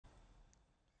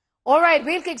All right,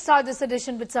 we'll kickstart this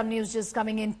edition with some news just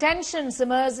coming in. Tension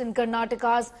simmers in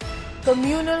Karnataka's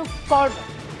communal corridor.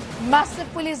 Massive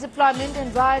police deployment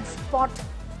in riot spot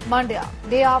Mandya.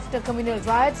 Day after communal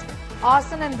riots,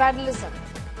 arson and vandalism.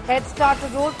 Head start to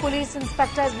road, police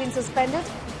inspector has been suspended.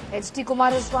 H.D.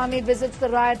 Kumaraswamy visits the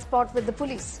riot spot with the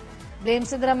police.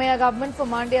 Blames Siddaramaiah government for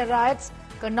Mandya riots.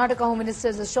 Karnataka Home Minister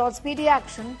assured speedy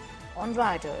action on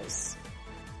rioters.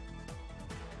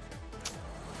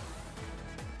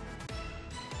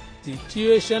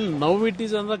 Situation now it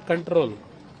is under control,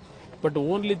 but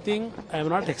only thing I am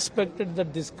not expected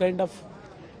that this kind of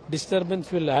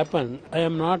disturbance will happen. I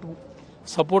am not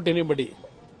support anybody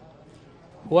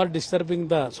who are disturbing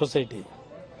the society.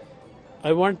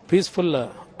 I want peaceful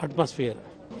atmosphere.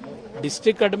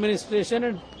 District administration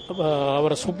and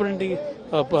our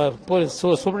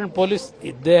superintendent police,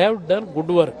 they have done good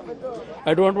work.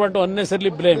 I don't want to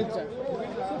unnecessarily blame.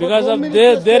 Because of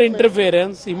their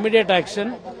interference, immediate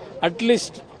action, at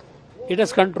least it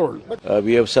has controlled.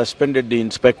 We have suspended the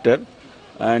inspector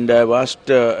and I have asked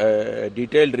a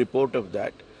detailed report of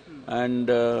that. And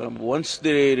once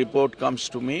the report comes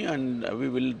to me, and we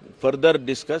will further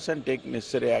discuss and take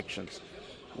necessary actions.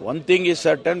 One thing is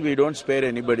certain, we don't spare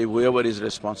anybody, whoever is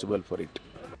responsible for it.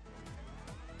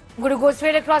 I'm going to go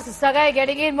straight across to Sagai,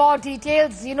 getting in more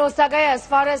details. You know, Sagai, as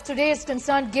far as today is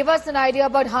concerned, give us an idea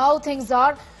about how things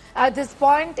are at this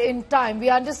point in time. We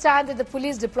understand that the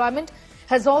police deployment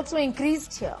has also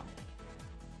increased here.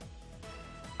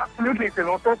 Absolutely. If you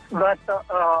notice that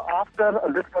after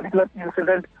this particular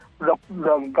incident, the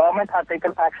government had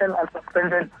taken action and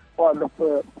suspended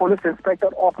the police inspector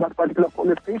of that particular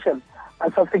police station.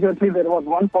 And subsequently, there was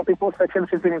 144 section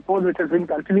which has been imposed, which has been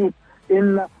continued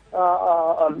in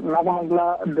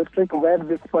Nagamangala district, where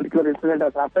this particular incident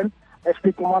has happened.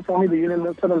 H.D. Kumaraswamy, the Union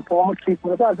Minister and former Chief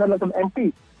Minister, as well as an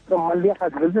MP from Mandya,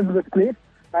 has visited this place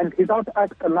and he's out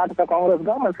at Karnataka Congress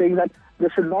government saying that they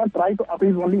should not try to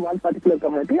appease only one particular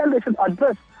community and they should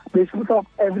address the issues of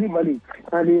everybody.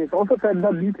 And he has also said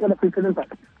that these kind of incidents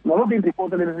have never been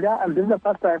reported in India, and this is the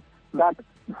first time that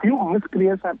few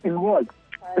miscreants have involved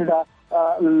and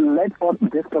led for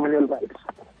this communal rights.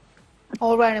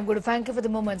 All right, I'm going to thank you for the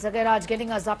moment. Sagai Raj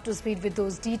getting us up to speed with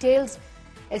those details.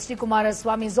 H.D.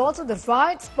 Kumaraswamy is also the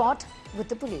riot spot with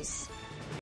the police.